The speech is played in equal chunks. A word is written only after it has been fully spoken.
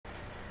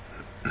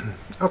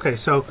Okay,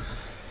 so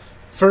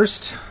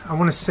first I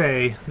want to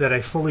say that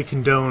I fully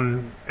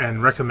condone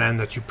and recommend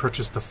that you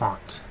purchase the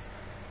font.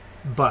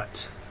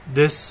 But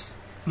this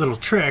little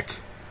trick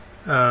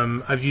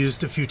I've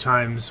used a few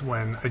times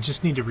when I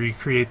just need to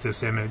recreate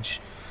this image.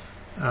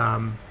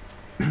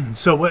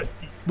 So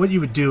what you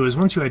would do is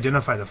once you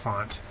identify the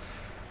font,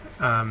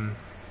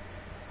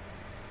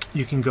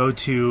 you can go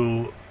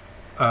to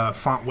a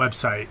font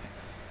website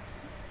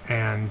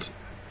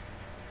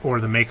or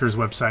the maker's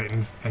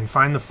website and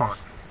find the font.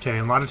 Okay,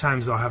 and a lot of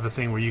times they'll have a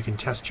thing where you can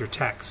test your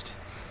text.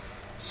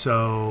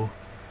 So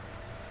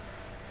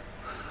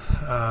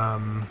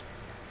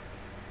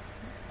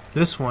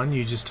this one,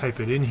 you just type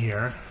it in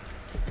here,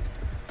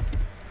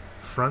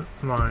 front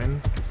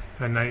line,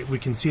 and we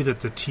can see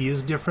that the T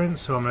is different,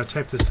 so I'm going to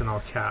type this in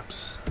all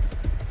caps.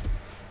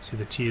 See,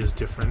 the T is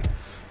different.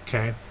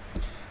 Okay,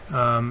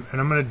 and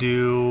I'm going to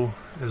do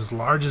as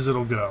large as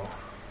it'll go.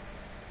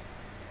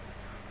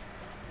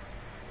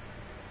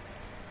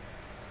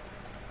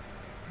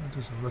 It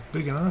doesn't look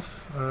big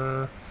enough.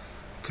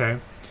 Okay,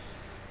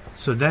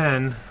 so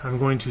then I'm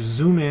going to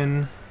zoom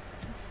in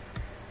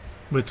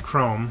with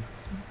Chrome.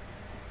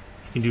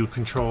 You can do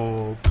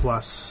Control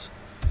plus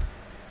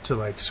to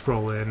like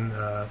scroll in,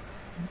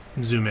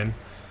 zoom in.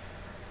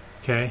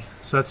 Okay,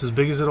 so that's as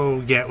big as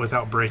it'll get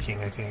without breaking,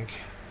 I think.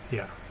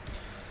 Yeah.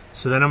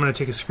 So then I'm going to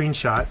take a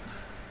screenshot.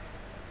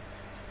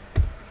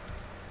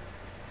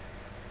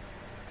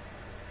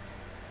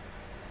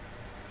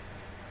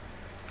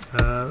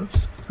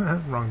 Oops,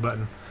 wrong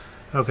button.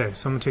 Okay,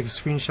 so I'm going to take a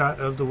screenshot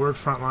of the word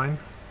frontline.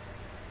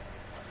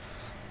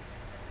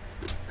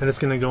 And it's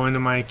going to go into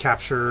my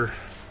capture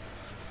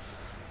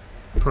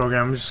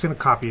program. I'm just going to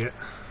copy it.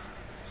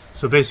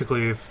 So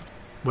basically, if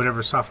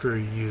whatever software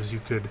you use, you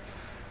could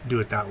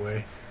do it that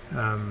way.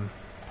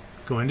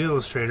 Go into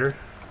Illustrator,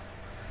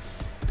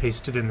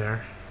 paste it in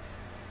there,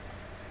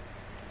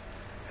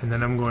 and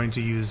then I'm going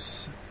to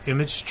use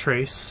image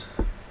trace,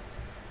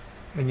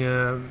 and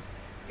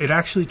it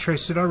actually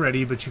traced it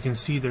already, but you can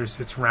see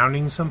it's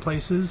rounding some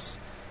places,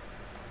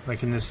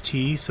 like in this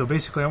T. So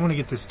basically I want to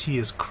get this T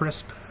as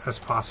crisp as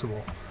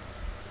possible.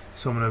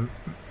 So I'm going to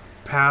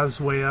paths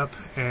way up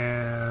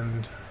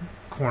and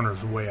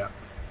corners way up.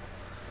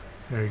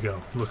 There you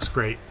go, looks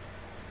great.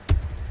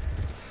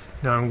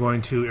 Now I'm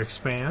going to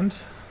expand,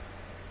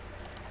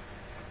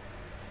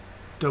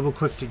 double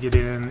click to get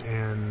in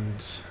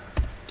and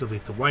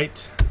delete the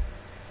white,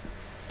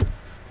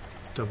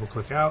 double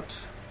click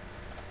out,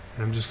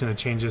 and I'm just going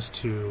to change this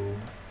to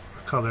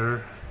a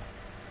color.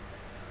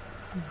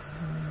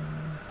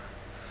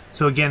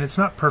 So again, it's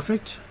not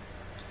perfect,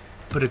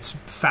 but it's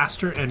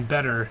faster and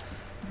better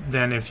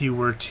than if you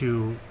were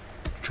to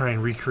try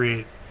and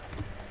recreate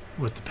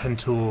with the pen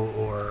tool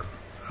or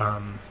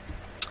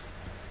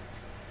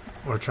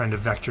trying to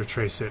vector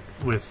trace it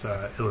with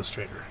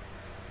Illustrator.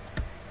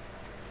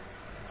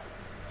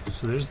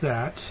 So there's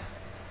that.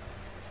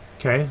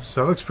 Okay,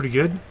 so that looks pretty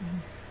good.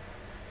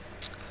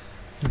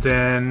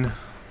 Then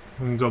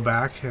we can go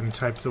back and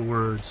type the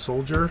word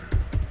soldier.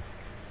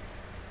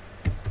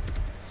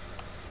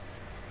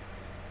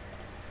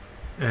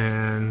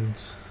 And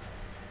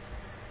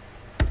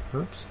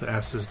oops, the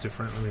S is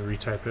different. Let me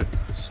retype it.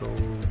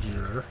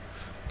 Soldier.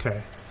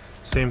 Okay,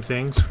 same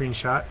thing,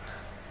 screenshot.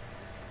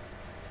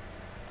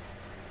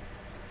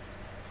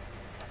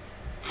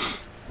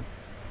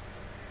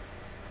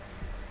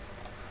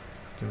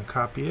 Going to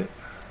copy it,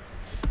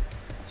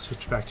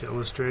 switch back to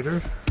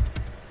Illustrator.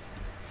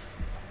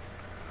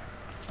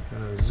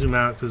 Going to zoom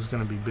out because it's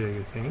going to be big,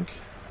 I think.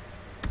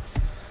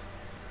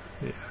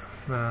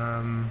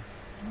 Yeah.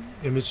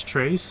 Image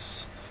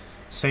trace,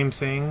 same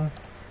thing.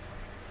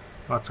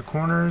 Lots of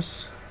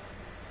corners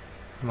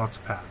and lots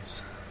of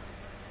paths.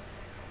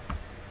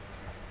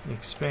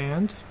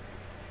 Expand.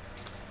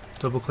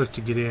 Double click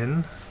to get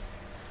in.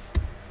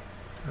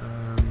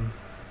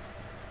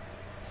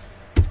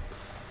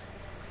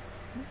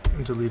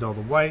 And delete all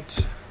the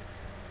white.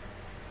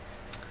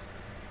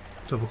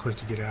 Double click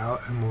to get out,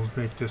 and we'll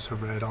make this a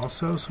red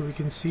also so we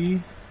can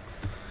see.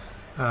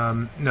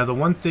 Now the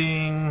one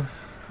thing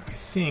I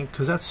think,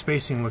 because that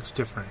spacing looks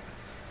different,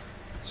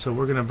 so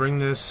we're going to bring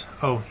this.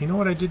 Oh, you know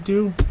what I did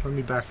do? Let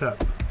me back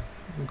up.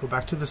 We'll go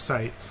back to the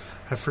site.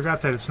 I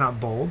forgot that it's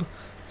not bold,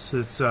 so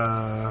it's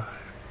I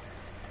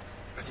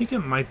think it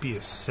might be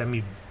a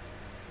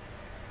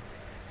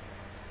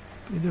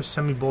either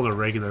semi-bold or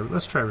regular.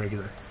 Let's try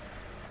regular.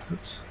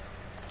 Oops.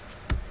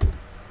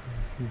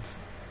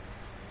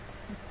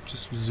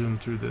 Just zoom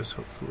through this,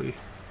 hopefully.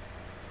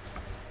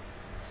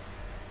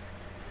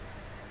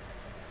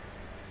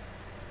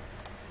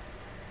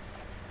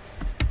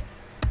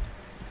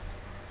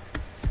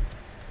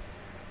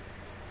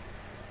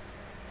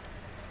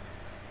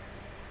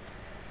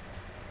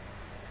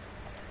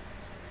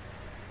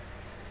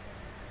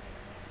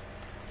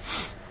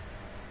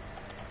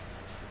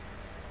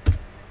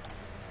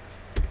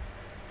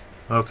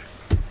 Okay,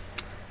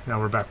 now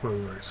we're back where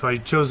we were. So I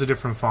chose a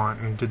different font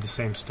and did the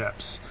same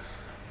steps.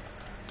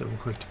 Double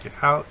click to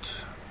get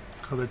out,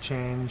 color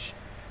change,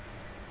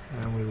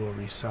 and we will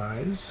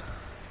resize.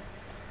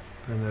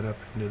 Bring that up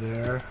into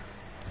there.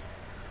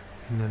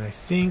 And then I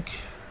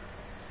think,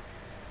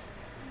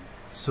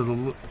 so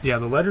the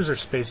letters are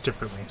spaced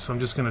differently. So I'm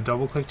just going to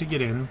double click to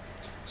get in,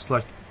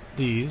 select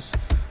these,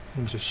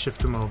 and just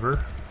shift them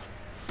over.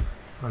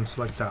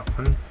 Unselect that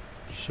one,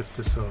 shift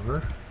this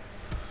over,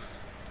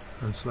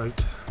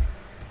 unselect.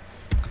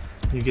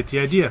 You get the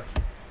idea.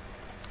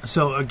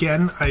 So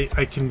again,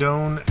 I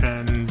condone,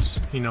 and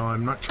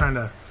I'm not trying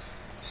to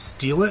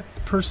steal it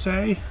per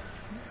se.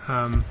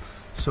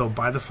 So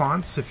buy the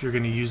fonts if you're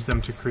going to use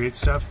them to create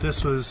stuff.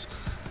 This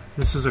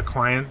is a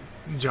client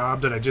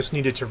job that I just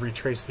needed to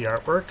retrace the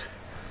artwork.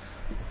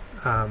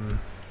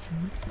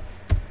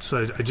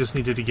 So I just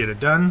needed to get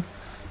it done.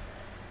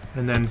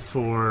 And then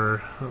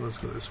let's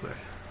go this way.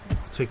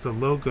 I'll take the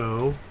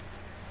logo.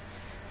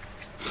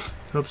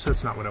 Oops,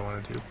 that's not what I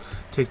want to do.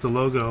 Take the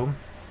logo,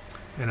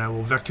 and I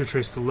will vector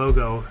trace the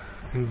logo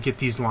and get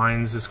these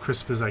lines as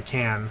crisp as I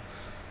can.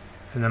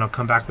 And then I'll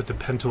come back with the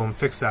pen tool and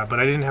fix that. But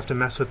I didn't have to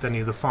mess with any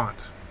of the font.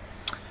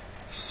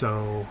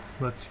 So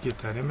let's get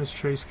that image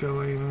trace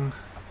going.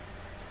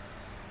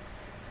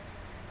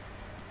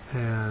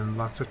 And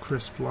lots of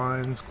crisp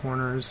lines,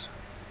 corners.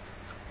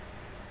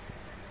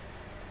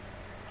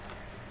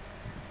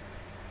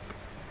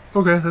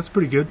 Okay, that's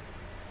pretty good.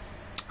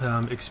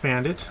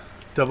 Expand it,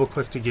 double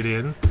click to get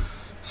in,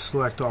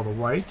 select all the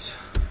white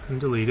and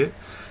delete it,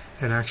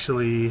 and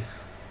actually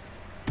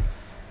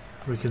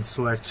we can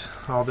select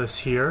all this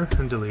here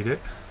and delete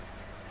it,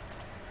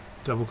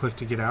 double click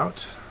to get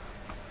out,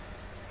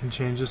 and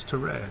change this to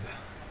red.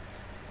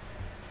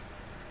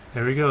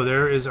 There we go.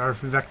 There is our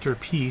vector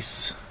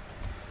piece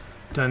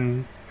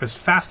done as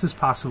fast as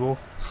possible.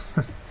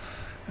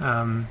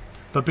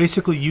 But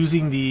basically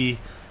using the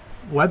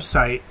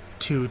website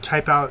to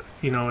type out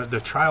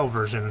the trial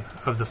version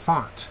of the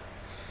font,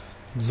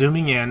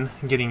 zooming in,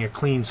 getting a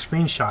clean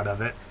screenshot of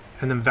it,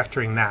 and then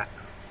vectoring that.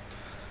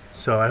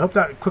 So I hope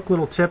that quick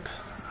little tip,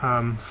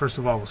 first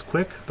of all, was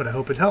quick, but I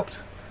hope it helped.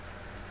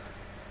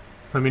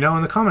 Let me know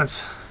in the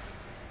comments.